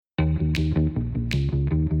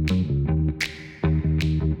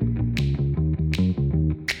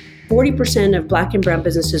40% of Black and brown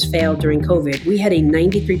businesses failed during COVID. We had a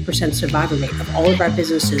 93% survival rate of all of our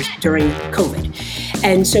businesses during COVID.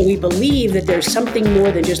 And so we believe that there's something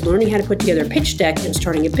more than just learning how to put together a pitch deck and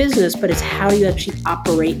starting a business, but it's how you actually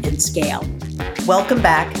operate and scale. Welcome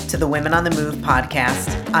back to the Women on the Move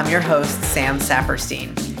podcast. I'm your host, Sam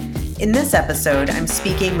Saperstein. In this episode, I'm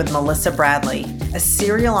speaking with Melissa Bradley, a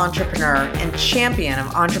serial entrepreneur and champion of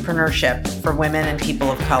entrepreneurship for women and people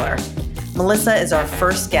of color. Melissa is our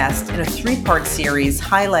first guest in a 3-part series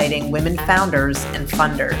highlighting women founders and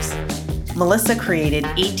funders. Melissa created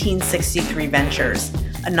 1863 Ventures,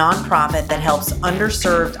 a nonprofit that helps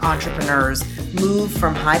underserved entrepreneurs move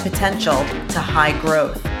from high potential to high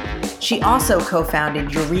growth. She also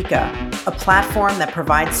co-founded Eureka, a platform that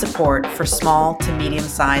provides support for small to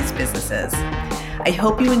medium-sized businesses. I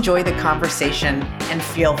hope you enjoy the conversation and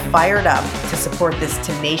feel fired up to support this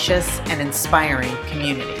tenacious and inspiring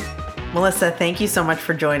community. Melissa, thank you so much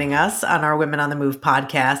for joining us on our Women on the Move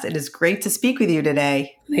podcast. It is great to speak with you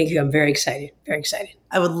today. Thank you. I'm very excited. Very excited.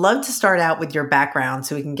 I would love to start out with your background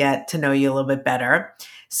so we can get to know you a little bit better.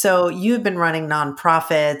 So you've been running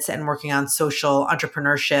nonprofits and working on social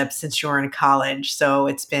entrepreneurship since you were in college. So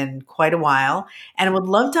it's been quite a while. And I would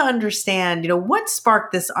love to understand, what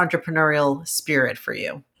sparked this entrepreneurial spirit for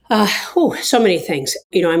you? So many things.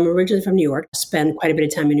 I'm originally from New York, spent quite a bit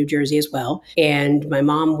of time in New Jersey as well. And my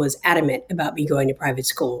mom was adamant about me going to private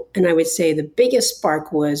school. And I would say the biggest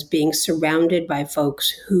spark was being surrounded by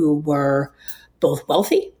folks who were both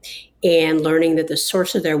wealthy and learning that the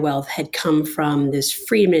source of their wealth had come from this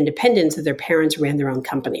freedom and independence that their parents ran their own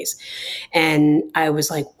companies. And I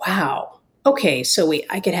was like, wow. Okay, so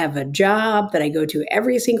I could have a job that I go to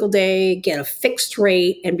every single day, get a fixed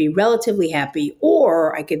rate and be relatively happy,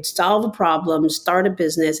 or I could solve a problem, start a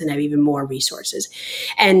business and have even more resources.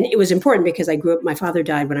 And it was important because my father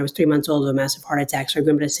died when I was 3 months old of a massive heart attack. So I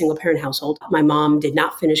grew up in a single parent household. My mom did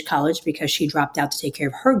not finish college because she dropped out to take care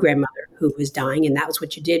of her grandmother who was dying. And that was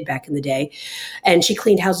what you did back in the day. And she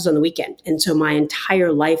cleaned houses on the weekend. And so my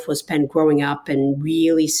entire life was spent growing up and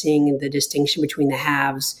really seeing the distinction between the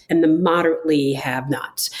haves and the moderately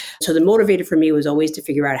have-nots. So the motivator for me was always to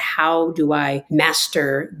figure out, how do I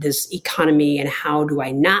master this economy and how do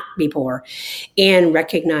I not be poor? And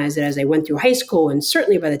recognize that as I went through high school, and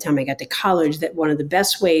certainly by the time I got to college, that one of the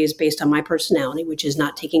best ways, based on my personality, which is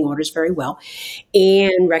not taking orders very well,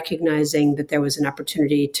 and recognizing that there was an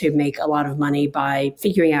opportunity to make a lot of money by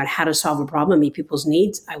figuring out how to solve a problem, meet people's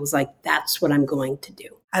needs, I was like, that's what I'm going to do.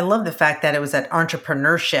 I love the fact that it was that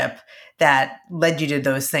entrepreneurship that led you to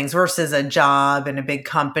those things versus a job in a big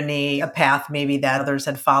company, a path maybe that others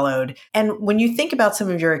had followed. And when you think about some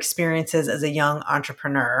of your experiences as a young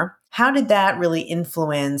entrepreneur, how did that really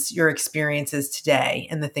influence your experiences today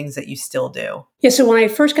and the things that you still do? Yeah, so when I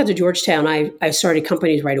first got to Georgetown, I started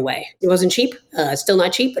companies right away. It wasn't cheap, still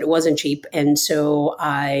not cheap, but it wasn't cheap. And so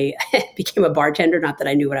I became a bartender, not that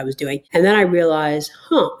I knew what I was doing. And then I realized,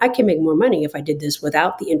 I can make more money if I did this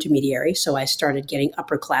without the intermediary. So I started getting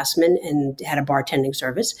upperclassmen and had a bartending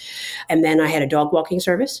service. And then I had a dog walking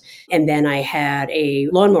service. And then I had a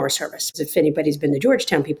lawnmower service. If anybody's been to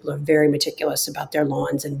Georgetown, people are very meticulous about their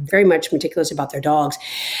lawns and very much meticulous about their dogs.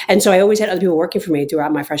 And so I always had other people working for me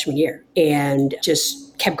throughout my freshman year and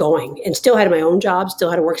just kept going and still had my own job,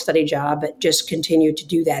 still had a work study job, but just continued to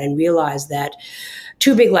do that and realized that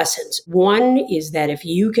 2 big lessons. One is that if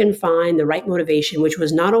you can find the right motivation, which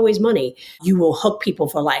was not always money, you will hook people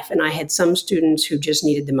for life. And I had some students who just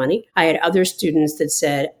needed the money. I had other students that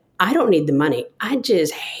said, I don't need the money. I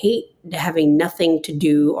just hate having nothing to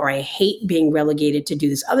do, or I hate being relegated to do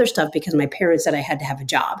this other stuff because my parents said I had to have a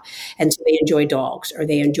job. And so they enjoyed dogs, or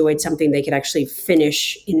they enjoyed something they could actually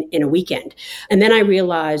finish in a weekend. And then I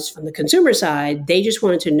realized from the consumer side, they just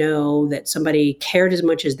wanted to know that somebody cared as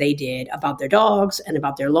much as they did about their dogs and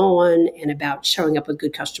about their lawn and about showing up with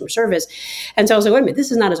good customer service. And so I was like, wait a minute, this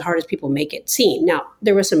is not as hard as people make it seem. Now,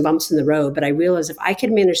 there were some bumps in the road, but I realized if I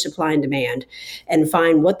could manage supply and demand and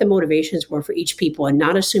find what the motivations were for each people and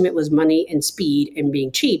not assume it was money and speed and being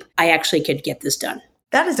cheap, I actually could get this done.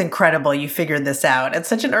 That is incredible. You figured this out at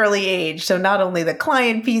such an early age. So not only the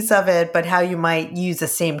client piece of it, but how you might use the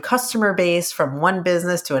same customer base from one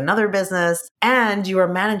business to another business. And you are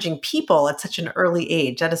managing people at such an early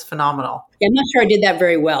age. That is phenomenal. Yeah, I'm not sure I did that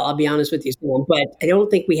very well, I'll be honest with you, Sam, but I don't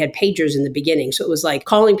think we had pagers in the beginning. So it was like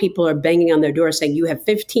calling people or banging on their door saying, you have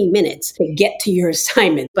 15 minutes to get to your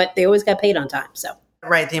assignment, but they always got paid on time. So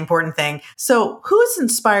Right, the important thing. So who's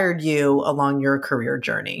inspired you along your career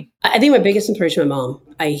journey? I think my biggest inspiration is my mom.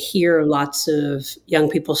 I hear lots of young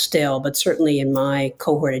people still, but certainly in my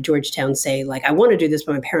cohort at Georgetown say, like, I want to do this,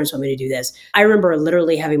 but my parents want me to do this. I remember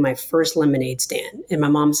literally having my first lemonade stand. And my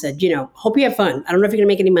mom said, hope you have fun. I don't know if you're going to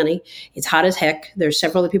make any money. It's hot as heck. There's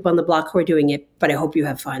several other people on the block who are doing it, but I hope you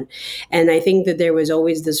have fun. And I think that there was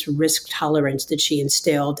always this risk tolerance that she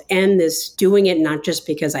instilled, and this doing it not just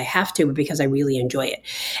because I have to, but because I really enjoy it.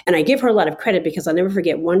 And I give her a lot of credit because I'll never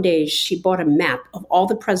forget one day she bought a map of all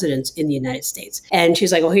the presidents in the United States. And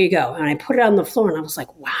she's like, oh, here you go. And I put it on the floor and I was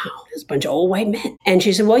like, wow, there's a bunch of old white men. And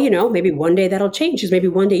she said, well, maybe one day that'll change. She said, maybe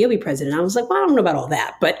one day you'll be president. I was like, well, I don't know about all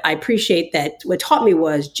that. But I appreciate that what taught me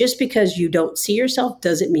was just because you don't see yourself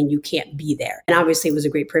doesn't mean you can't be there. And obviously it was a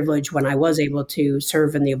great privilege when I was able to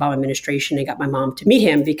serve in the Obama administration and got my mom to meet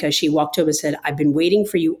him, because she walked to him and said, I've been waiting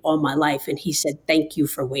for you all my life. And he said, thank you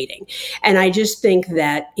for waiting. And I just think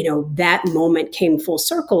that, that moment came full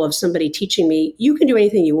circle of somebody teaching me, you can do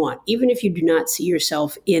anything you want. Even if you do not see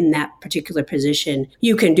yourself in that particular position,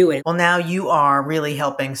 you can do it. Well, now you are really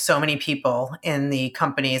helping so many people in the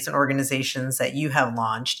companies and organizations that you have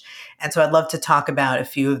launched. And so I'd love to talk about a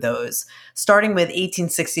few of those, starting with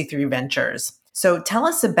 1863 Ventures. So tell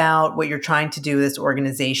us about what you're trying to do with this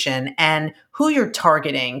organization and who you're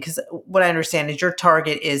targeting, because what I understand is your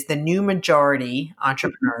target is the new majority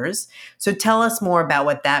entrepreneurs. So tell us more about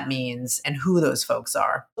what that means and who those folks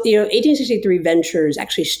are. 1863 Ventures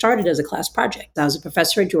actually started as a class project. I was a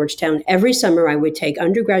professor at Georgetown. Every summer, I would take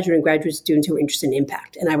undergraduate and graduate students who were interested in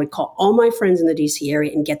impact, and I would call all my friends in the DC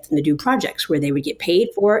area and get them to do projects where they would get paid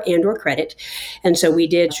for and or credit. And so we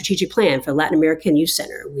did a strategic plan for Latin American Youth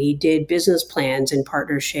Center. We did business plans in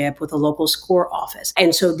partnership with a local SCORE office.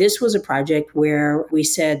 And so this was a project where we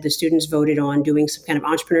said the students voted on doing some kind of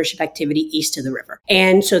entrepreneurship activity east of the river.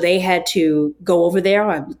 And so they had to go over there.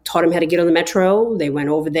 I taught them how to get on the metro. They went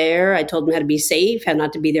over there. I told them how to be safe, how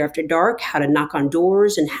not to be there after dark, how to knock on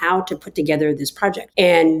doors, and how to put together this project.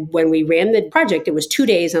 And when we ran the project, it was 2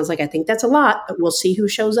 days. And I was like, I think that's a lot, but we'll see who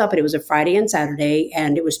shows up. And it was a Friday and Saturday.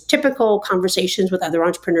 And it was typical conversations with other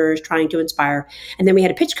entrepreneurs trying to inspire. And then we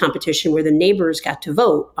had a pitch competition where the neighbors got to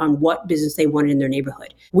vote on what business they wanted in their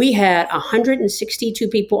neighborhood. We had 162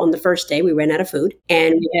 people on the first day. We ran out of food.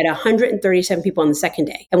 And we had 137 people on the second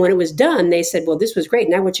day. And when it was done, they said, well, this was great.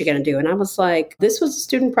 Now what you going to do? And I was like, this was a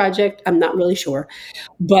student project. I'm not really sure.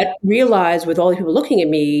 But realized with all the people looking at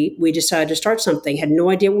me, we decided to start something. Had no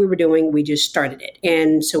idea what we were doing. We just started it.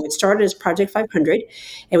 And so it started as Project 500.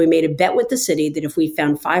 And we made a bet with the city that if we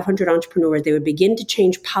found 500 entrepreneurs, they would begin to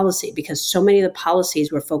change policy, because so many of the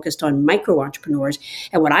policies were focused on micro entrepreneurs.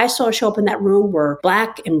 And what I saw show up in that room were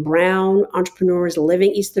Black and brown entrepreneurs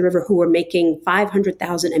living east of the river who were making $500,000,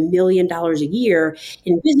 $1 million a year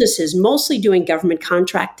in businesses, mostly doing government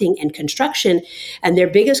contracting and construction. And their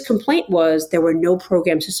biggest complaint was there were no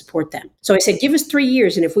programs to support them. So I said, give us 3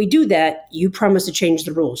 years. And if we do that, you promise to change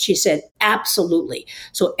the rules. She said, absolutely.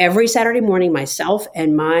 So every Saturday morning, myself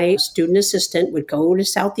and my student assistant would go to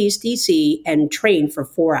Southeast DC and train for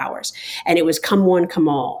 4 hours. And it was come one, come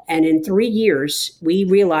all. And in 3 years, we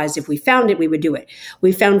realized if we found it, we would do it.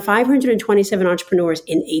 We found 527 entrepreneurs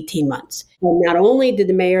in 18 months. And not only did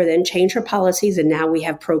the mayor then change her policies, and now we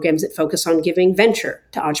have programs that focus on giving venture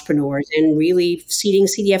to entrepreneurs and really seeding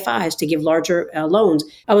CDFIs to give larger loans.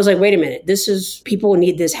 I was like, wait a minute, people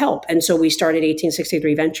need this help. And so we started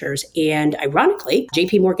 1863 Ventures. And ironically,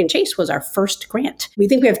 JP Morgan Chase was our first grant. We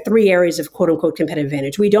think we have 3 areas of quote unquote competitive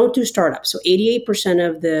advantage. We don't do startups. So 88%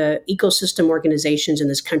 of the ecosystem organizations in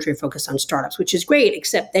this country are focused on startups, which is great,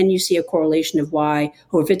 except then you see a correlation of why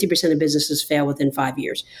over 50% of businesses fail within 5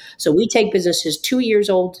 years. So we take businesses 2 years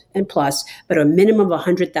old and plus, but a minimum of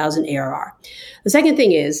 100,000 ARR. The second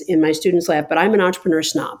thing is, in my students' lab, but I'm an entrepreneur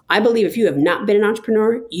snob. I believe if you have not been an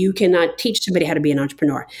entrepreneur, you cannot teach somebody how to be an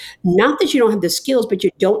entrepreneur. Not that you don't have the skills, but you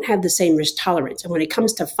don't have the same risk tolerance. And when it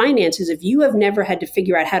comes to finances, if you have never had to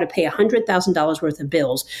figure out how to pay $100,000 worth of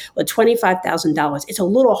bills with $25,000, it's a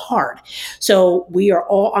little hard. So we are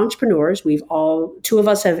all entrepreneurs. 2 of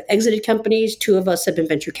us have exited companies, 2 of us have been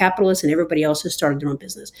venture capitalists, and everybody else has started their own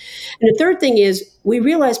business. And the third thing is, we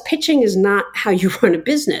realize pitching is not how you run a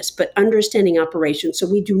business, but understanding operations. So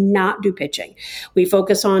we do not do pitching. We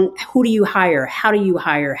focus on who do you hire? How do you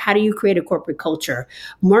hire? How do you create a corporate culture?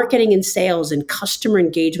 Marketing and sales and customer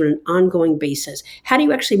engagement on an ongoing basis. How do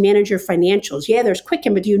you actually manage your financials? Yeah, there's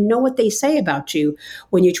Quicken, but do you know what they say about you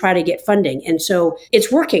when you try to get funding? And so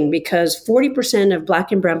it's working, because 40% of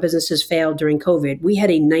Black and brown businesses failed during COVID. We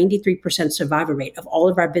had a 93% survival rate of all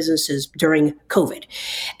of our business businesses during COVID.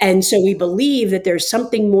 And so we believe that there's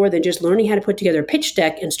something more than just learning how to put together a pitch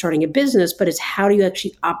deck and starting a business, but it's how do you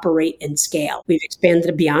actually operate and scale. We've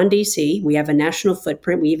expanded beyond DC. We have a national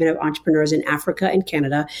footprint. We even have entrepreneurs in Africa and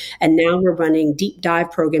Canada. And now we're running deep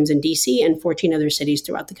dive programs in DC and 14 other cities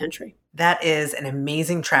throughout the country. That is an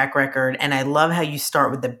amazing track record. And I love how you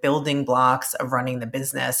start with the building blocks of running the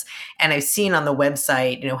business. And I've seen on the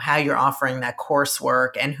website, how you're offering that coursework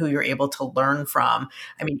and who you're able to learn from.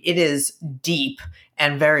 I mean, it is deep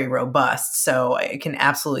and very robust. So I can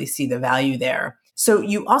absolutely see the value there. So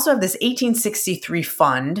you also have this 1863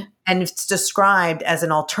 fund, and it's described as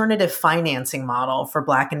an alternative financing model for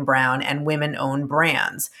Black and brown and women-owned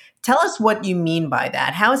brands. Tell us what you mean by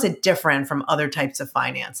that. How is it different from other types of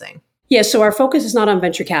financing? Yeah, so our focus is not on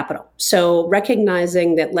venture capital. So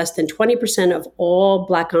recognizing that less than 20% of all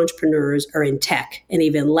Black entrepreneurs are in tech, and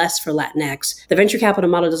even less for Latinx, the venture capital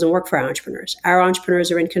model doesn't work for our entrepreneurs. Our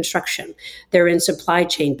entrepreneurs are in construction. They're in supply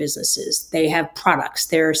chain businesses. They have products.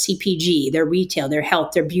 They're CPG, they're retail, they're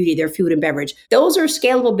health, they're beauty, they're food and beverage. Those are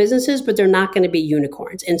scalable businesses, but they're not going to be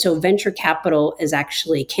unicorns. And so venture capital is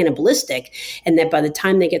actually cannibalistic, and that by the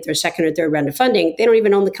time they get their second or third round of funding, they don't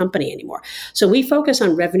even own the company anymore. So we focus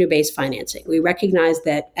on revenue-based financing. We recognize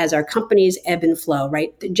that as our companies ebb and flow,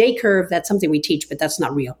 right? The J curve, that's something we teach, but that's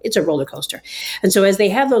not real. It's a roller coaster. And so as they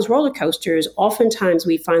have those roller coasters, oftentimes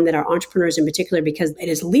we find that our entrepreneurs in particular, because it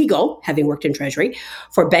is legal, having worked in Treasury,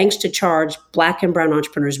 for banks to charge Black and brown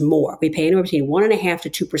entrepreneurs more. We pay anywhere between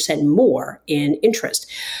 1.5% to 2% more in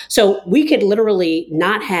interest. So we could literally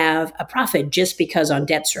not have a profit just because on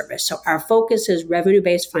debt service. So our focus is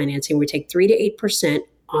revenue-based financing. We take 3 to 8%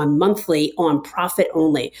 on monthly on profit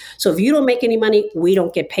only. So if you don't make any money, we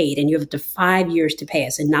don't get paid, and you have up to 5 years to pay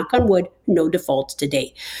us. And knock on wood, no defaults to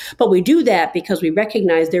date. But we do that because we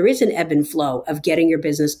recognize there is an ebb and flow of getting your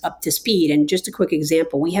business up to speed. And just a quick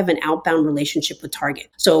example, we have an outbound relationship with Target.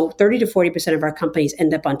 So 30 to 40% of our companies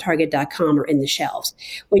end up on Target.com or in the shelves.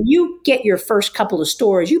 When you get your first couple of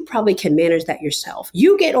stores, you probably can manage that yourself.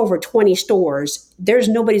 You get over 20 stores, there's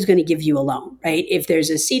nobody's going to give you a loan, right? If there's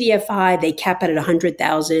a CDFI, they cap it at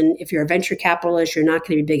 100,000. If you're a venture capitalist, you're not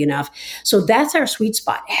going to be big enough. So that's our sweet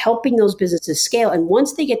spot, helping those businesses scale. And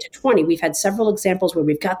once they get to 20, we've had several examples where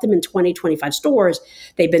we've got them in 20, 25 stores.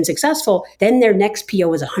 They've been successful. Then their next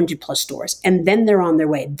PO is 100 plus stores. And then they're on their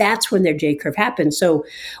way. That's when their J curve happens. So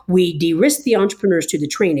we de-risk the entrepreneurs to the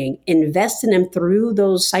training, invest in them through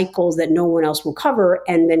those cycles that no one else will cover,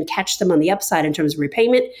 and then catch them on the upside in terms of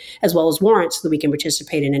repayment, as well as warrants, so that we can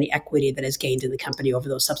participate in any equity that is gained in the company over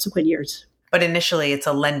those subsequent years. But initially, it's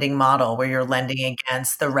a lending model where you're lending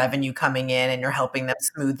against the revenue coming in and you're helping them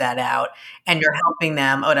smooth that out. And you're helping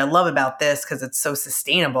them. What I love about this, because it's so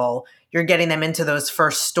sustainable, you're getting them into those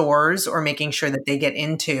first stores or making sure that they get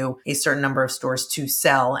into a certain number of stores to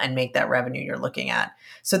sell and make that revenue you're looking at.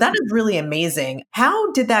 So that is really amazing.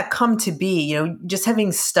 How did that come to be? Just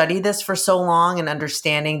having studied this for so long and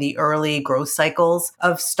understanding the early growth cycles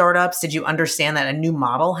of startups, did you understand that a new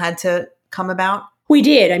model had to come about? We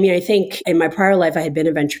did. I mean, I think in my prior life, I had been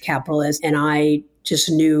a venture capitalist, and I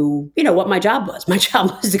just knew, what my job was. My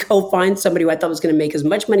job was to go find somebody who I thought was going to make as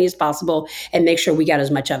much money as possible and make sure we got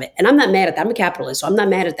as much of it. And I'm not mad at that. I'm a capitalist, so I'm not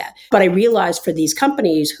mad at that. But I realized for these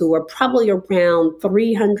companies who are probably around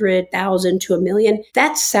 300,000 to $1 million,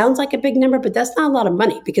 that sounds like a big number, but that's not a lot of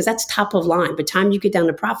money because that's top of line. By the time you get down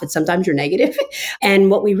to profit, sometimes you're negative.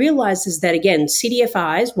 And what we realized is that, again,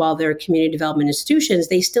 CDFIs, while they're community development institutions,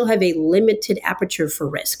 they still have a limited aperture for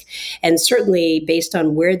risk. And certainly based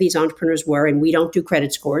on where these entrepreneurs were, and we don't do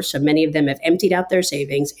credit scores. So many of them have emptied out their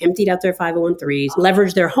savings, emptied out their 501(c)(3s,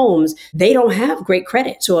 leveraged their homes. They don't have great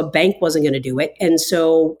credit. So a bank wasn't going to do it. And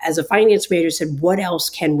so as a finance major said, what else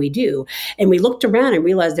can we do? And we looked around and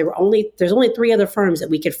realized there's only 3 other firms that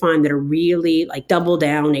we could find that are really like double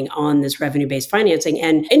downing on this revenue-based financing.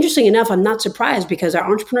 And interesting enough, I'm not surprised because our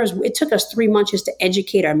entrepreneurs, it took us 3 months just to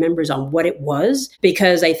educate our members on what it was,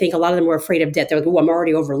 because I think a lot of them were afraid of debt. They're like, I'm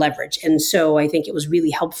already over leveraged. And so I think it was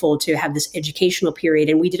really helpful to have this educational period.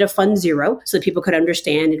 And we did a Fund 0 so that people could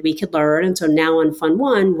understand and we could learn. And so now on Fund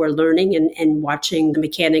 1, we're learning and watching the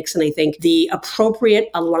mechanics. And I think the appropriate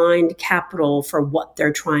aligned capital for what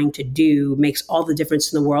they're trying to do makes all the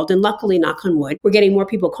difference in the world. And luckily, knock on wood, we're getting more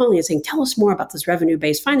people calling and saying, tell us more about this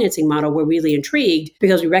revenue-based financing model. We're really intrigued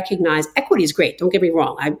because we recognize equity is great. Don't get me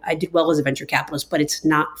wrong. I did well as a venture capitalist, but it's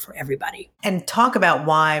not for everybody. And talk about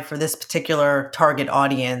why for this particular target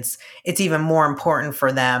audience, it's even more important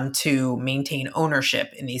for them to maintain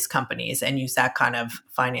ownership in these companies and use that kind of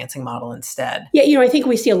financing model instead? Yeah, I think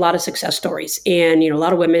we see a lot of success stories and, a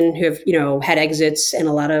lot of women who have, had exits, and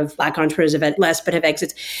a lot of Black entrepreneurs have had less, but have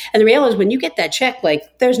exits. And the reality is when you get that check,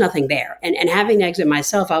 like there's nothing there. And having an exit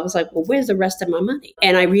myself, I was like, well, where's the rest of my money?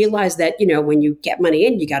 And I realized that, when you get money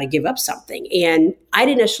in, you got to give up something. And I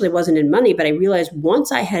didn't necessarily wasn't in money, but I realized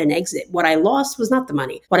once I had an exit, what I lost was not the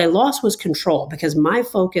money. What I lost was control, because my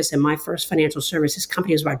focus in my first financial services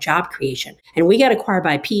company was about job creation. And we got acquired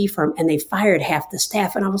by a PE firm and they fired half the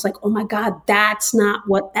staff. And I was like, oh my God, that's not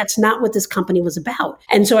what this company was about.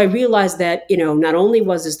 And so I realized that, not only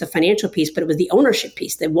was this the financial piece, but it was the ownership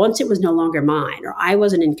piece, that once it was no longer mine or I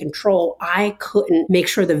wasn't in control, I couldn't make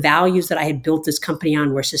sure the values that I had built this company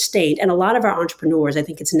on were sustained. And a lot of our entrepreneurs, I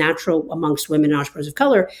think it's natural amongst women entrepreneurs of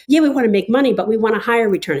color. Yeah, we want to make money, but we want to hire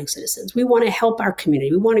returning citizens. We want to help our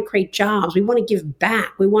community. We want to create jobs. We want to give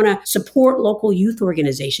back. We want to support local youth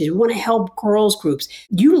organizations. We want to help girls groups.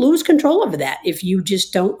 You lose control over that if you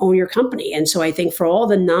just don't own your company. And so I think for all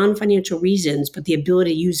the non-financial reasons, but the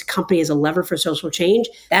ability to use a company as a lever for social change,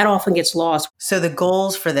 that often gets lost. So the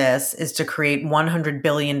goals for this is to create $100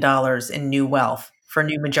 billion in new wealth for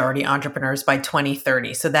new majority entrepreneurs by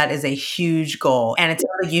 2030. So that is a huge goal. And it's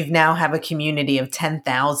like you now have a community of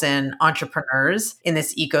 10,000 entrepreneurs in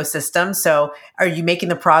this ecosystem. So are you making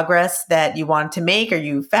the progress that you wanted to make? Are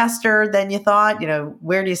you faster than you thought?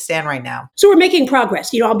 Where do you stand right now? So we're making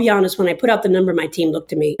progress. I'll be honest, when I put out the number, my team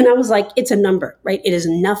looked at me and I was like, it's a number, right? It is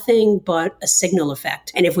nothing but a signal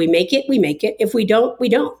effect. And if we make it, we make it. If we don't, we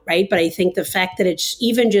don't, right? But I think the fact that it's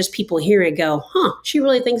even just people hear it go, she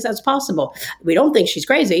really thinks that's possible. We don't think she's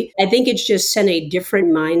crazy. I think it's just sent a different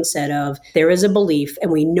mindset of there is a belief,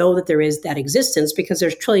 and we know that there is that existence because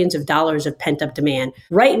there's trillions of dollars of pent up demand.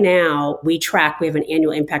 Right now, we have an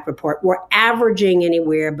annual impact report. We're averaging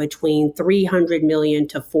anywhere between 300 million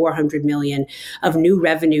to 400 million of new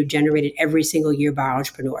revenue generated every single year by our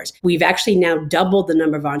entrepreneurs. We've actually now doubled the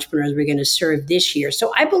number of entrepreneurs we're going to serve this year.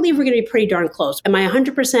 So I believe we're going to be pretty darn close. Am I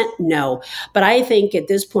 100%? No. But I think at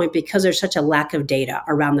this point, because there's such a lack of data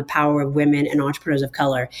around the power of women and entrepreneurs of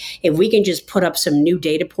color, if we can just put up some new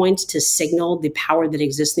data points to signal the power that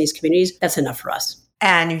exists in these communities, that's enough for us.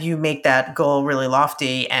 And if you make that goal really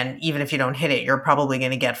lofty, and even if you don't hit it, you're probably going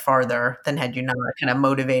to get farther than had you not kind of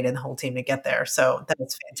motivated the whole team to get there. So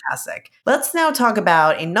that's fantastic. Let's now talk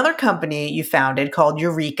about another company you founded called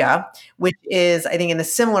Eureka, which is, I think, in a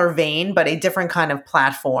similar vein, but a different kind of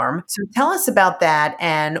platform. So tell us about that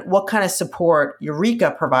and what kind of support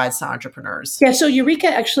Eureka provides to entrepreneurs. Yeah, so Eureka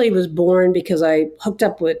actually was born because I hooked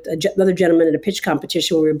up with another gentleman at a pitch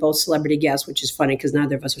competition where we were both celebrity guests, which is funny because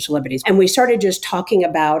neither of us are celebrities. And we started just talking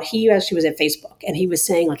about, he actually was at Facebook and he was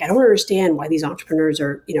saying, like, I don't understand why these entrepreneurs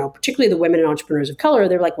are, particularly the women and entrepreneurs of color,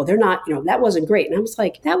 they're like, well, they're not, that wasn't great. And I was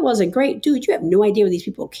like, that wasn't great. Dude, you have no idea where these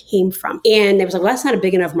people came from. And they was like, well, that's not a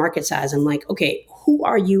big enough market size. I'm like, okay, who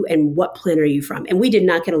are you and what planet are you from? And we did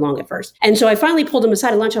not get along at first. And so I finally pulled him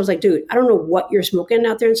aside at lunch. I was like, dude, I don't know what you're smoking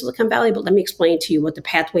out there in Silicon Valley, but let me explain to you what the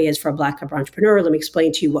pathway is for a Black entrepreneur. Let me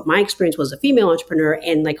explain to you what my experience was as a female entrepreneur,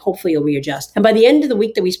 and hopefully you'll readjust. And by the end of the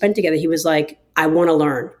week that we spent together, he was like, I want to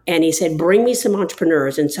learn. And he said, bring me some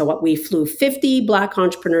entrepreneurs. And so we flew 50 Black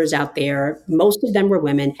entrepreneurs out there. Most of them were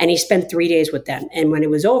women. And he spent 3 days with them. And when it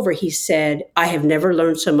was over, he said, I have never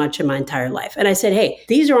learned so much in my entire life. And I said, hey,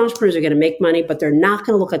 these are entrepreneurs who are going to make money, but they're not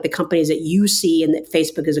going to look like the companies that you see and that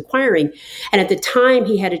Facebook is acquiring. And at the time,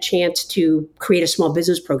 he had a chance to create a small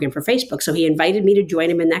business program for Facebook. So he invited me to join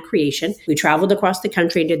him in that creation. We traveled across the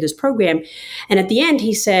country and did this program. And at the end,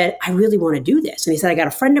 he said, I really want to do this. And he said, I got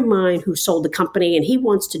a friend of mine who sold the company and he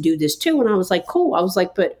wants to do this too. And I was like, cool. I was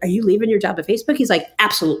like, but are you leaving your job at Facebook? He's like,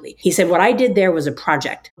 absolutely. He said, what I did there was a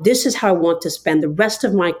project. This is how I want to spend the rest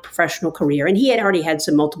of my professional career. And he had already had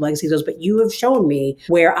some multiple exits. He goes, but you have shown me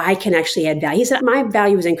where I can actually add value. He said, my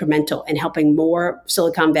value is incremental and helping more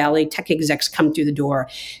Silicon Valley tech execs come through the door.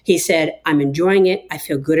 He said, I'm enjoying it. I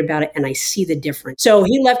feel good about it. And I see the difference. So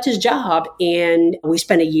he left his job and we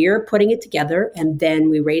spent a year putting it together. And then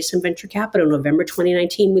we raised some venture capital. In November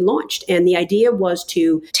 2019, we launched. And the idea was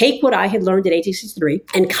to take what I had learned at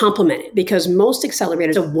AT63 and complement it, because most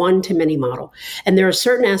accelerators are one-to-many model. And there are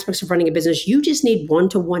certain aspects of running a business, you just need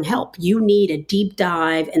one-to-one help. You need a deep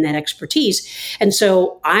dive and that expertise. And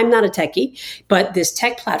so I'm not a techie, but this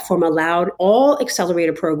tech platform allowed all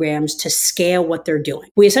accelerator programs to scale what they're doing.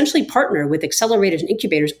 We essentially partner with accelerators and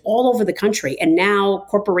incubators all over the country. And now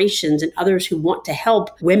corporations and others who want to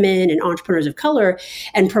help women and entrepreneurs of color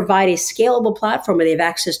and provide a scalable platform where they have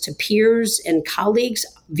access to peers and colleagues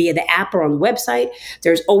via the app or on the website.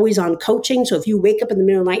 There's always on coaching. So if you wake up in the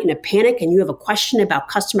middle of the night in a panic and you have a question about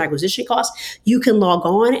customer acquisition costs, you can log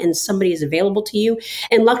on and somebody is available to you.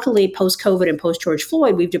 And luckily, post-COVID and post-George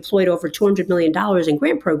Floyd, we've deployed over $200 million in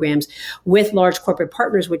grant programs with large corporate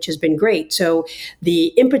partners, which has been great. So the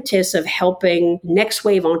impetus of helping next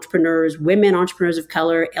wave entrepreneurs, women entrepreneurs of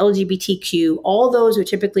color, LGBTQ, all those who are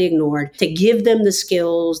typically ignored, to give them the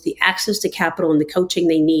skills, the access to capital, and the coaching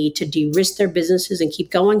they need to de-risk their businesses and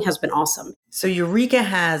keep going has been awesome. So Eureka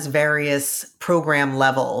has various program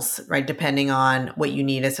levels, right? Depending on what you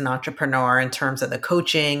need as an entrepreneur in terms of the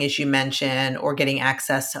coaching, as you mentioned, or getting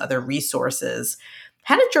access to other resources.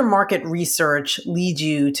 How did your market research lead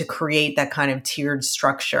you to create that kind of tiered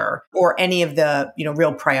structure or any of the,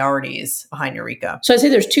 real priorities behind Eureka? So I'd say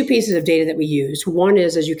there's two pieces of data that we use. One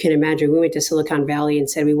is, as you can imagine, we went to Silicon Valley and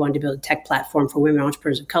said we wanted to build a tech platform for women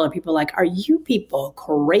entrepreneurs of color. People are like, are you people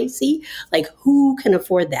crazy? Like, who can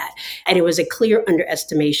afford that? And it was a clear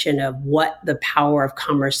underestimation of what the power of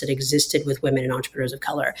commerce that existed with women and entrepreneurs of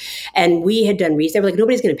color. And we had done research. They were like,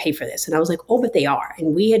 nobody's going to pay for this. And I was like, oh, but they are.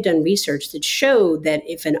 And we had done research that showed that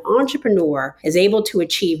if an entrepreneur is able to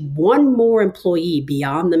achieve one more employee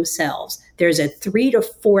beyond themselves, there's a 3 to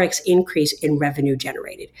 4x increase in revenue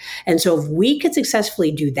generated. And so if we could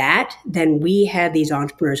successfully do that, then we had these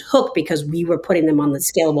entrepreneurs hooked because we were putting them on the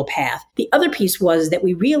scalable path. The other piece was that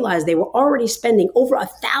we realized they were already spending over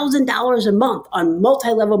 $1,000 a month on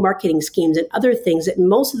multi-level marketing schemes and other things that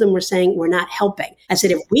most of them were saying were not helping. I said,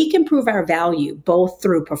 if we can prove our value, both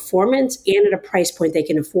through performance and at a price point they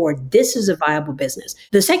can afford, this is a viable business.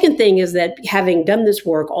 The second thing is that having done this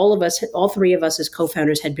work, all three of us as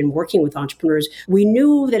co-founders had been working with entrepreneurs. We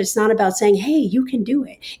knew that it's not about saying, hey, you can do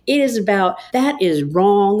it. It is about, that is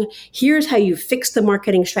wrong. Here's how you fix the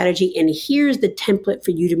marketing strategy. And here's the template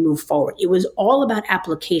for you to move forward. It was all about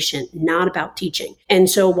application, not about teaching. And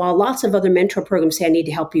so while lots of other mentor programs say, I need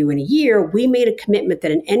to help you in a year, we made a commitment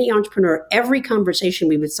that in any entrepreneur, every conversation,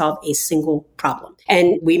 we would solve a single problem.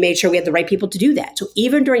 And we made sure we had the right people to do that. So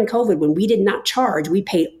even during COVID, when we did not charge, we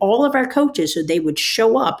paid all of our coaches so they would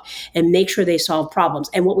show up and make sure they solved problems.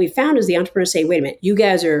 And what we found is the entrepreneurs say, wait a minute, you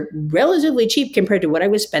guys are relatively cheap compared to what I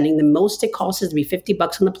was spending. The most it costs is to be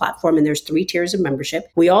 $50 on the platform, and there's 3 tiers of membership.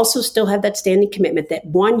 We also still have that standing commitment that,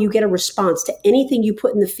 one, you get a response to anything you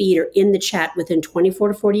put in the feed or in the chat within 24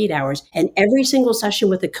 to 48 hours. And every single session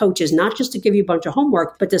with the coach is not just to give you a bunch of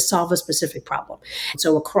homework, but to solve a specific problem.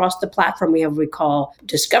 So across the platform, we have what we call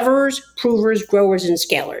discoverers, provers, growers, and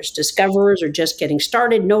scalers. Discoverers are just getting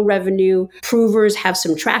started, no revenue. Provers have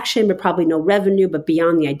some traction, but probably no revenue, but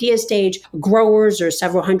beyond the idea stage. Growers are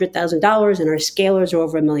several $100,000, and our scalers are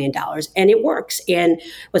over $1 million. And it works. And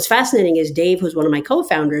what's fascinating is Dave, who's one of my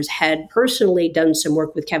co-founders, had personally done some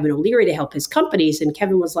work with Kevin O'Leary to help his companies. And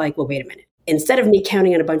Kevin was like, well, wait a minute. Instead of me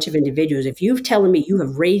counting on a bunch of individuals, if you've telling me you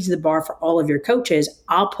have raised the bar for all of your coaches,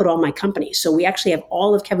 I'll put all my companies. So we actually have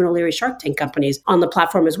all of Kevin O'Leary's Shark Tank companies on the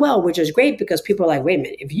platform as well, which is great because people are like, wait a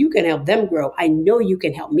minute, if you can help them grow, I know you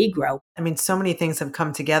can help me grow. I mean, so many things have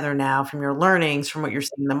come together now from your learnings, from what you're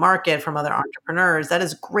seeing in the market, from other entrepreneurs. That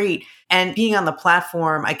is great. And being on the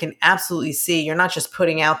platform, I can absolutely see you're not just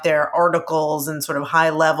putting out there articles and sort of high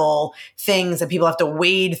level things that people have to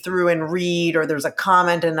wade through and read, or there's a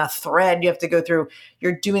comment in a thread you have to go through.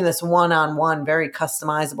 You're doing this one-on-one, very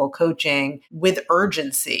customizable coaching with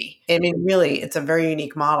urgency. I mean, really, it's a very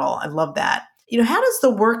unique model. I love that. How does the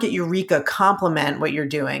work at Eureka complement what you're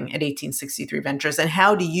doing at 1863 Ventures? And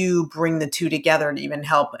how do you bring the two together to even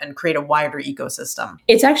help and create a wider ecosystem?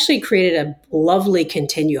 It's actually created a lovely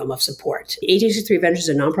continuum of support. 1863 Ventures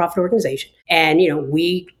is a nonprofit organization. And,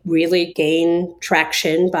 we really gain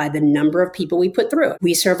traction by the number of people we put through.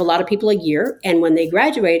 We serve a lot of people a year. And when they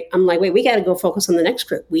graduate, I'm like, wait, we got to go focus on the next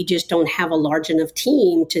group. We just don't have a large enough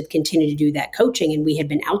team to continue to do that coaching. And we had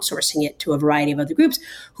been outsourcing it to a variety of other groups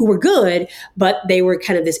who were good, but they were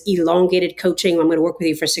kind of this elongated coaching. I'm going to work with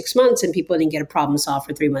you for 6 months, and people didn't get a problem solved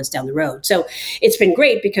for 3 months down the road. So it's been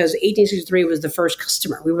great because 1863 was the first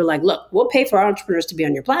customer. We were like, look, we'll pay for entrepreneurs to be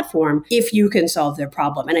on your platform if you can solve their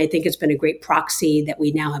problem. And I think it's been a great proxy that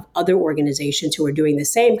we now have other organizations who are doing the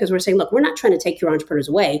same, because we're saying, look, we're not trying to take your entrepreneurs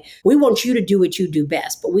away. We want you to do what you do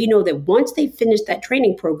best. But we know that once they finish that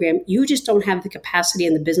training program, you just don't have the capacity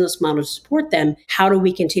and the business model to support them. How do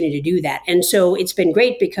we continue to do that? And so it's been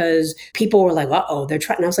great because people people were like, uh-oh, they're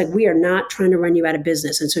trying. And I was like, we are not trying to run you out of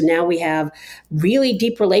business. And so now we have really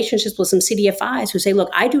deep relationships with some CDFIs who say, look,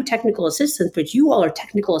 I do technical assistance, but you all are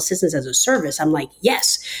technical assistance as a service. I'm like,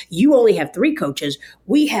 yes, you only have 3 coaches.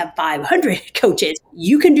 We have 500 coaches.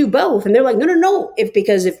 You can do both. And they're like, no.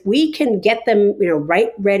 Because if we can get them, right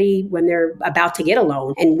ready when they're about to get a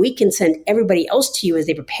loan, and we can send everybody else to you as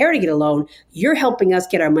they prepare to get a loan, you're helping us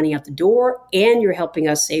get our money out the door, and you're helping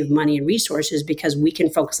us save money and resources because we can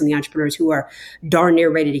focus on the entrepreneurs who are darn near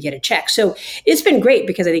ready to get a check. So it's been great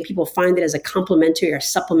because I think people find it as a complementary or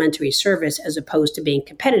supplementary service as opposed to being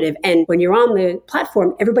competitive. And when you're on the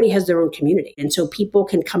platform, everybody has their own community. And so people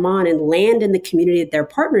can come on and land in the community that they're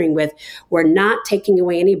partnering with. We're not taking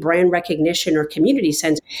away any brand recognition or community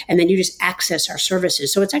sense. And then you just access our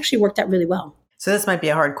services. So it's actually worked out really well. So this might be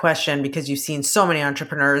a hard question because you've seen so many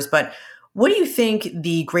entrepreneurs, but what do you think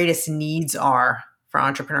the greatest needs are for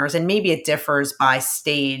entrepreneurs? And maybe it differs by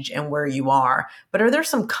stage and where you are, but are there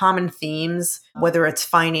some common themes, whether it's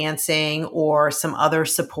financing or some other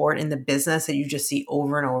support in the business that you just see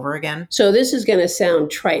over and over again? So this is going to sound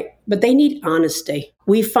trite, but they need honesty.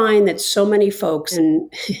 We find that so many folks, and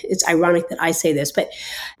it's ironic that I say this, but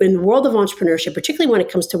in the world of entrepreneurship, particularly when it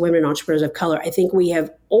comes to women entrepreneurs of color, I think we have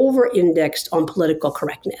over-indexed on political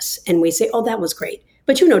correctness. And we say, oh, that was great.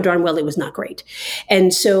 But you know darn well it was not great.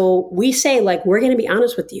 And so we say, like, we're going to be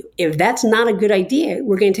honest with you. If that's not a good idea,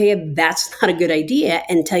 we're going to tell you that's not a good idea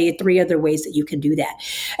and tell you 3 other ways that you can do that.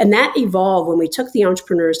 And that evolved when we took the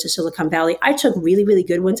entrepreneurs to Silicon Valley. I took really, really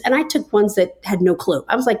good ones, and I took ones that had no clue.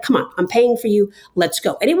 I was like, come on, I'm paying for you. Let's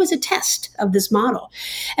go. And it was a test of this model.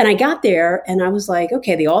 And I got there and I was like,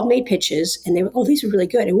 okay, they all made pitches and they were, oh, these are really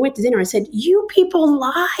good. And we went to dinner. I said, you people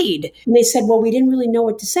lied. And they said, well, we didn't really know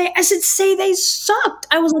what to say. I said, say they sucked.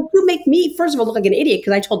 I was like, you make me, first of all, look like an idiot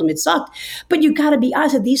because I told them it sucked. But you got to be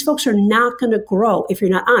honest. These folks are not going to grow if you're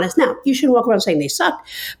not honest. Now, you shouldn't walk around saying they sucked,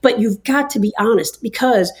 but you've got to be honest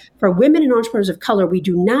because for women and entrepreneurs of color, we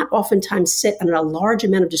do not oftentimes sit on a large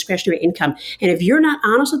amount of discretionary income. And if you're not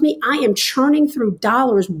honest with me, I am churning through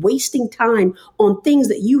dollars, wasting time on things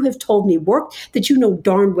that you have told me worked that you know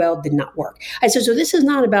darn well did not work. I said, so this is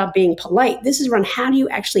not about being polite. This is around how do you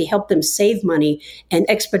actually help them save money and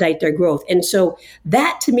expedite their growth. And so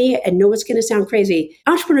that to me, I know it's going to sound crazy.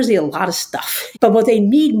 Entrepreneurs need a lot of stuff, but what they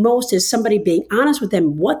need most is somebody being honest with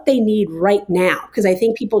them what they need right now. Because I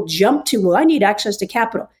think people jump to, well, I need access to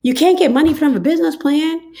capital. You can't get money if you don't have a business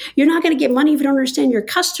plan. You're not going to get money if you don't understand your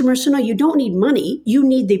customers. So no, you don't need money. You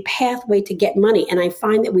need the pathway to get money. And I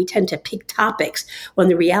find that we tend to pick topics when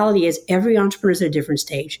the reality is every entrepreneur is at a different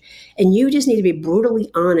stage. And you just need to be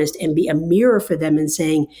brutally honest and be a mirror for them and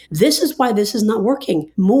saying, this is why this is not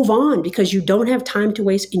working. Move on because you don't have time to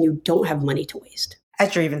waste and you don't have money to waste.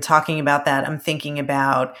 As you're even talking about that, I'm thinking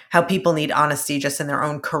about how people need honesty just in their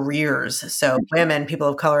own careers. So women, people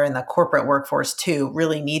of color in the corporate workforce too,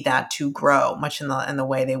 really need that to grow much in the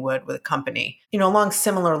way they would with a company. Along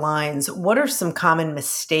similar lines, what are some common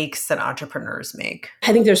mistakes that entrepreneurs make?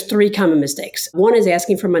 I think there's 3 common mistakes. One is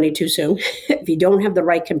asking for money too soon. If you don't have the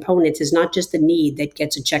right components, it's not just the need that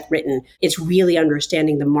gets a check written. It's really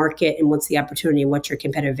understanding the market and what's the opportunity and what's your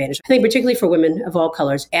competitive advantage. I think particularly for women of all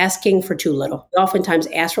colors, asking for too little. Oftentimes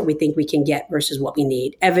ask what we think we can get versus what we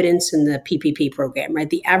need. Evidence in the PPP program, right?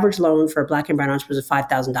 The average loan for Black and brown entrepreneurs is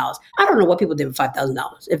 $5,000. I don't know what people did with $5,000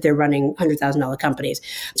 if they're running $100,000 companies.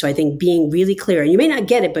 So I think being really clear, and you may not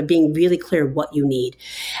get it, but being really clear what you need.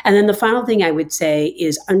 And then the final thing I would say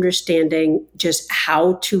is understanding just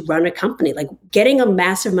how to run a company. Like getting a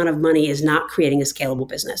massive amount of money is not creating a scalable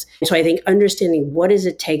business. So I think understanding what does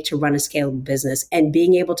it take to run a scalable business and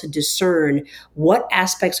being able to discern what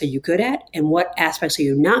aspects are you good at and what aspects are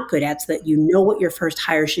you not good at so that you know what your first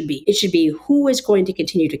hire should be. It should be who is going to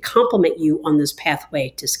continue to complement you on this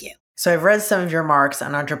pathway to scale. So I've read some of your marks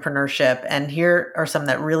on entrepreneurship, and here are some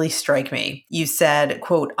that really strike me. You said,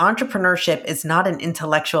 quote, entrepreneurship is not an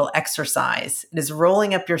intellectual exercise. It is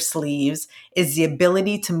rolling up your sleeves, it is the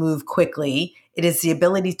ability to move quickly. It is the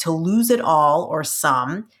ability to lose it all or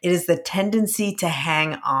some. It is the tendency to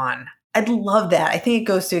hang on. I'd love that. I think it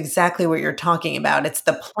goes to exactly what you're talking about. It's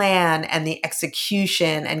the plan and the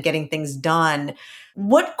execution and getting things done.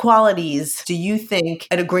 What qualities do you think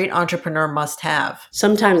a great entrepreneur must have?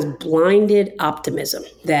 Sometimes blinded optimism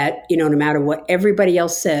that, no matter what everybody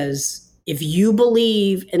else says, if you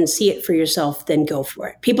believe and see it for yourself, then go for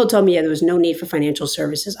it. People told me there was no need for financial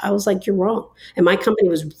services. I was like, you're wrong. And my company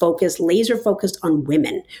was laser focused on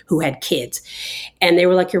women who had kids. And they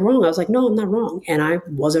were like, you're wrong. I was like, no, I'm not wrong. And I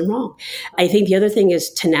wasn't wrong. I think the other thing is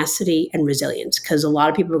tenacity and resilience, because a lot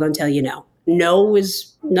of people are going to tell you no. No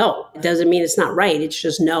is no. It doesn't mean it's not right. It's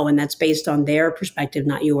just no. And that's based on their perspective,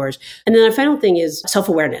 not yours. And then the final thing is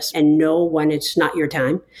self-awareness, and know when it's not your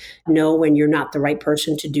time. Know when you're not the right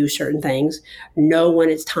person to do certain things. Know when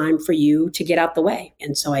it's time for you to get out the way.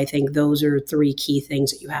 And so I think those are three key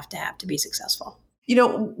things that you have to be successful.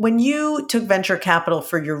 When you took venture capital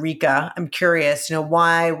for Eureka, I'm curious,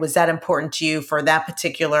 why was that important to you for that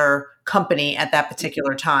particular company at that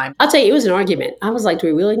particular time? I'll tell you, it was an argument. I was like, do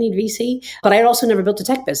we really need VC? But I had also never built a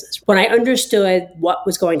tech business. When I understood what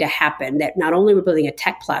was going to happen, that not only were we building a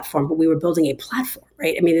tech platform, but we were building a platform,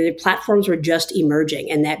 right? I mean, the platforms were just emerging,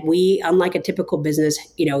 and that we, unlike a typical business,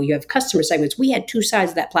 you have customer segments. We had two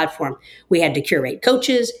sides of that platform. We had to curate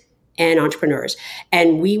coaches and entrepreneurs.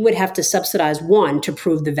 And we would have to subsidize one to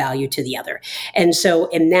prove the value to the other. And so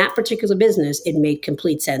in that particular business, it made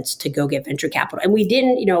complete sense to go get venture capital. And we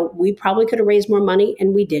didn't, we probably could have raised more money,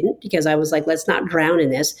 and we didn't, because I was like, let's not drown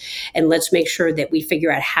in this. And let's make sure that we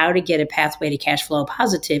figure out how to get a pathway to cash flow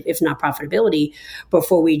positive, if not profitability,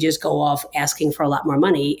 before we just go off asking for a lot more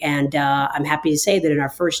money. And I'm happy to say that in our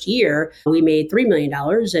first year, we made $3 million.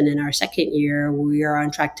 And in our second year, we are on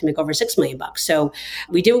track to make over $6 million. So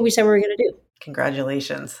we did what we said we were going to do.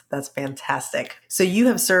 Congratulations. That's fantastic. So you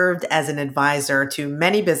have served as an advisor to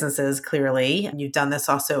many businesses, clearly, and you've done this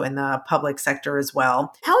also in the public sector as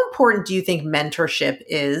well. How important do you think mentorship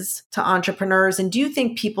is to entrepreneurs? And do you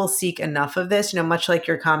think people seek enough of this? Much like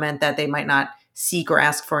your comment that they might not seek or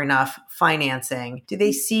ask for enough financing, do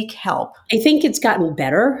they seek help? I think it's gotten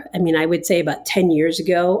better. I mean, I would say about 10 years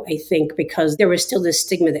ago, I think because there was still this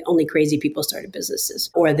stigma that only crazy people started businesses,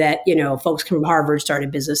 or that, folks from Harvard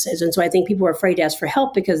started businesses. And so I think people were afraid to ask for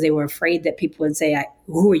help because they were afraid that people would say,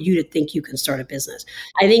 who are you to think you can start a business?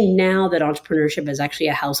 I think now that entrepreneurship is actually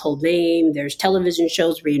a household name, there's television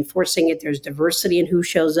shows reinforcing it, there's diversity in who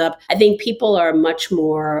shows up. I think people are much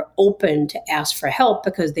more open to ask for help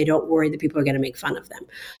because they don't worry that people are going to make fun of them.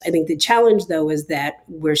 I think the challenge, though, is that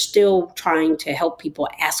we're still trying to help people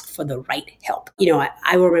ask for the right help.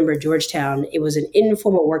 I remember Georgetown, it was an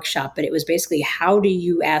informal workshop, but it was basically, how do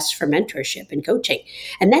you ask for mentorship and coaching?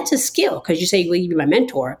 And that's a skill, because you say, will you be my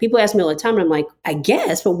mentor? People ask me all the time, and I'm like, I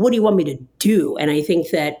guess, but what do you want me to do? And I think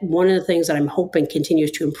that one of the things that I'm hoping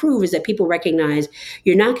continues to improve is that people recognize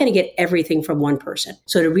you're not going to get everything from one person.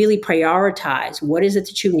 So to really prioritize what is it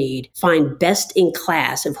that you need, find best in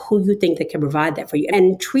class of who you think that can provide that for you,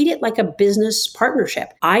 and treat it like a business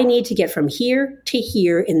partnership. I need to get from here to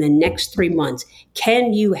here in the next 3 months.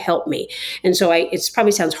 Can you help me? And so it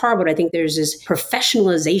probably sounds hard, but I think there's this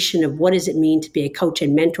professionalization of what does it mean to be a coach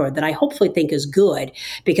and mentor that I hopefully think is good,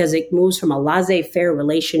 because it moves from a laissez-faire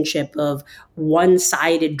relationship of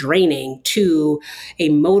one-sided draining to a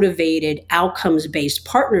motivated, outcomes-based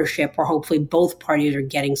partnership where hopefully both parties are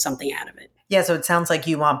getting something out of it. Yeah, so it sounds like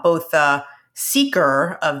you want both the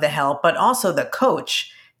seeker of the help, but also the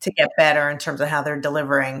coach to get better in terms of how they're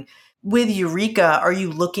delivering. With Eureka, are you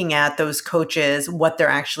looking at those coaches, what they're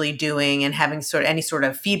actually doing, and having any sort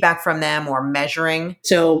of feedback from them or measuring?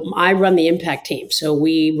 So I run the impact team. So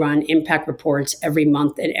we run impact reports every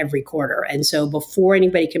month and every quarter. And so before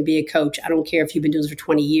anybody can be a coach, I don't care if you've been doing this for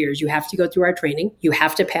 20 years, you have to go through our training. You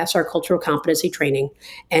have to pass our cultural competency training.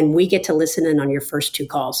 And we get to listen in on your first 2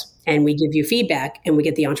 calls. And we give you feedback, and we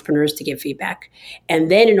get the entrepreneurs to give feedback.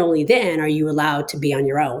 And then and only then are you allowed to be on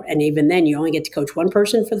your own. And even then, you only get to coach one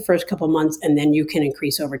person for the first couple of months, and then you can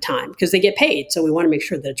increase over time because they get paid. So we want to make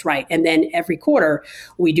sure that it's right. And then every quarter,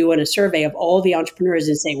 we do a survey of all the entrepreneurs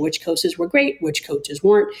and say which coaches were great, which coaches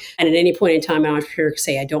weren't. And at any point in time, an entrepreneur can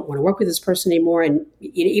say, I don't want to work with this person anymore. And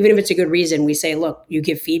even if it's a good reason, we say, look, you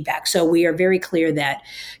give feedback. So we are very clear that,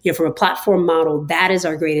 from a platform model, that is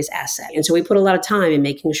our greatest asset. And so we put a lot of time in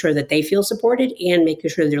making sure that they feel supported and making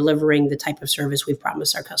sure they're delivering the type of service we've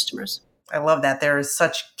promised our customers. I love that. There is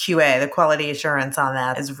such QA. The quality assurance on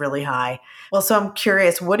that is really high. Well, so I'm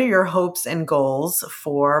curious, what are your hopes and goals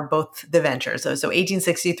for both the ventures? So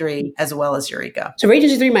 1863 as well as Eureka. So for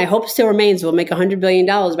 1863, my hope still remains we'll make $100 billion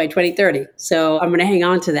by 2030. So I'm going to hang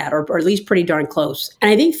on to that, or at least pretty darn close. And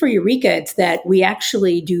I think for Eureka, it's that we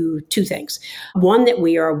actually do 2 things. One, that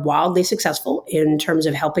we are wildly successful in terms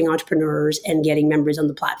of helping entrepreneurs and getting members on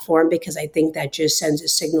the platform, because I think that just sends a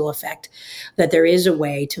signal effect that there is a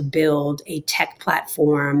way to build a tech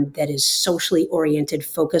platform that is socially oriented,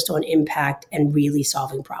 focused on impact, and really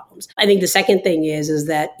solving problems. I think the second thing is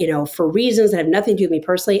that, for reasons that have nothing to do with me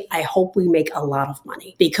personally, I hope we make a lot of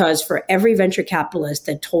money, because for every venture capitalist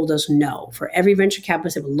that told us no, for every venture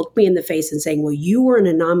capitalist that would look me in the face and saying, well, you were an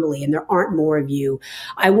anomaly and there aren't more of you,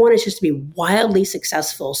 I want us just to be wildly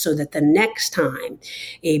successful so that the next time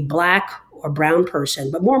a Black or brown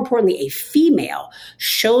person, but more importantly, a female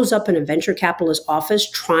shows up in a venture capitalist office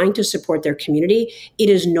trying to support their community, it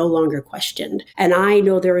is no longer questioned. And I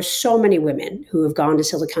know there are so many women who have gone to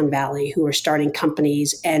Silicon Valley who are starting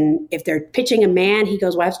companies. And if they're pitching a man, he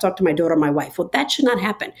goes, well, I have to talk to my daughter or my wife. Well, that should not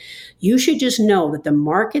happen. You should just know that the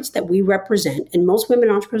markets that we represent, and most women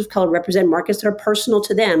entrepreneurs of color represent markets that are personal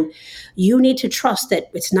to them, you need to trust that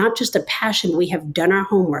it's not just a passion. We have done our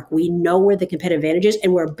homework. We know where the competitive advantage is,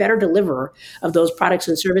 and we're a better deliverer of those products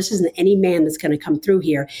and services than any man that's going to come through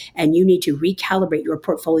here. And you need to recalibrate your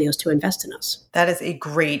portfolios to invest in us. That is a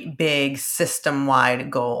great, big, system-wide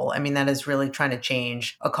goal. I mean, that is really trying to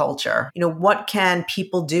change a culture. What can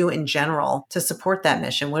people do in general to support that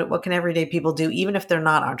mission? What can everyday people do, even if they're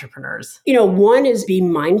not entrepreneurs? One is be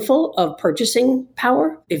mindful of purchasing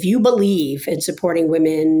power. If you believe in supporting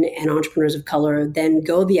women and entrepreneurs of color, then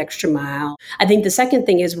go the extra mile. I think the second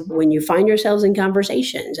thing is when you find yourselves in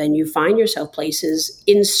conversations and you find yourself places,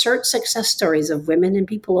 insert success stories of women and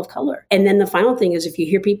people of color. And then the final thing is if you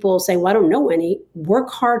hear people saying, well, I don't know any, work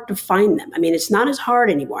hard to find them. I mean, it's not as hard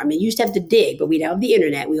anymore. I mean, you used to have to dig, but we now have the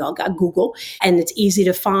internet. We all got Google, and it's easy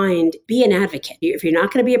to find. Be an advocate. If you're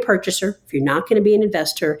not going to be a purchaser, if you're not going to be an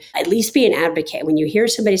investor, at least be an advocate. When you hear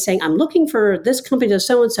somebody saying, I'm looking for this company to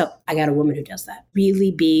so-and-so, I got a woman who does that.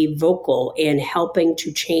 Really be vocal in helping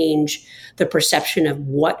to change the perception of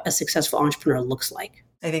what a successful entrepreneur looks like.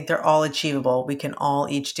 I think they're all achievable. We can all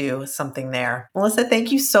each do something there. Melissa,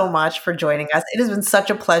 thank you so much for joining us. It has been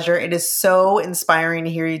such a pleasure. It is so inspiring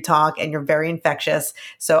to hear you talk, and you're very infectious.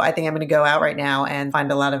 So I think I'm going to go out right now and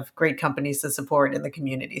find a lot of great companies to support in the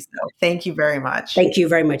community. So thank you very much. Thank you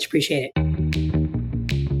very much. Appreciate it.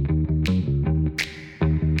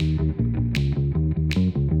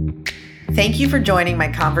 Thank you for joining my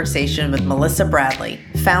conversation with Melissa Bradley,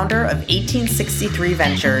 founder of 1863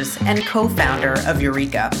 Ventures and co-founder of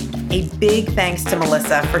Eureka. A big thanks to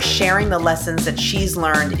Melissa for sharing the lessons that she's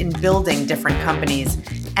learned in building different companies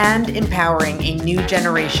and empowering a new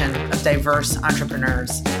generation of diverse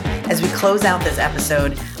entrepreneurs. As we close out this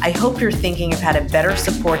episode, I hope you're thinking of how to better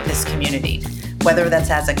support this community, whether that's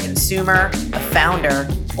as a consumer, a founder,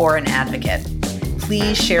 or an advocate.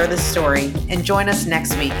 Please share this story and join us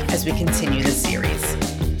next week as we continue this series.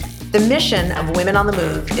 The mission of Women on the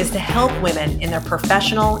Move is to help women in their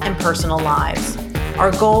professional and personal lives.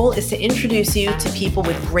 Our goal is to introduce you to people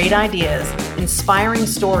with great ideas, inspiring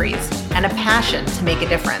stories, and a passion to make a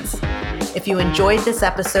difference. If you enjoyed this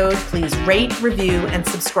episode, please rate, review, and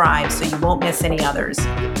subscribe so you won't miss any others.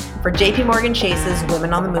 For JPMorgan Chase's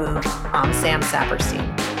Women on the Move, I'm Sam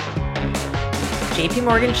Saperstein.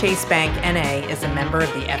 JPMorgan Chase Bank, N.A. is a member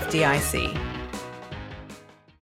of the FDIC.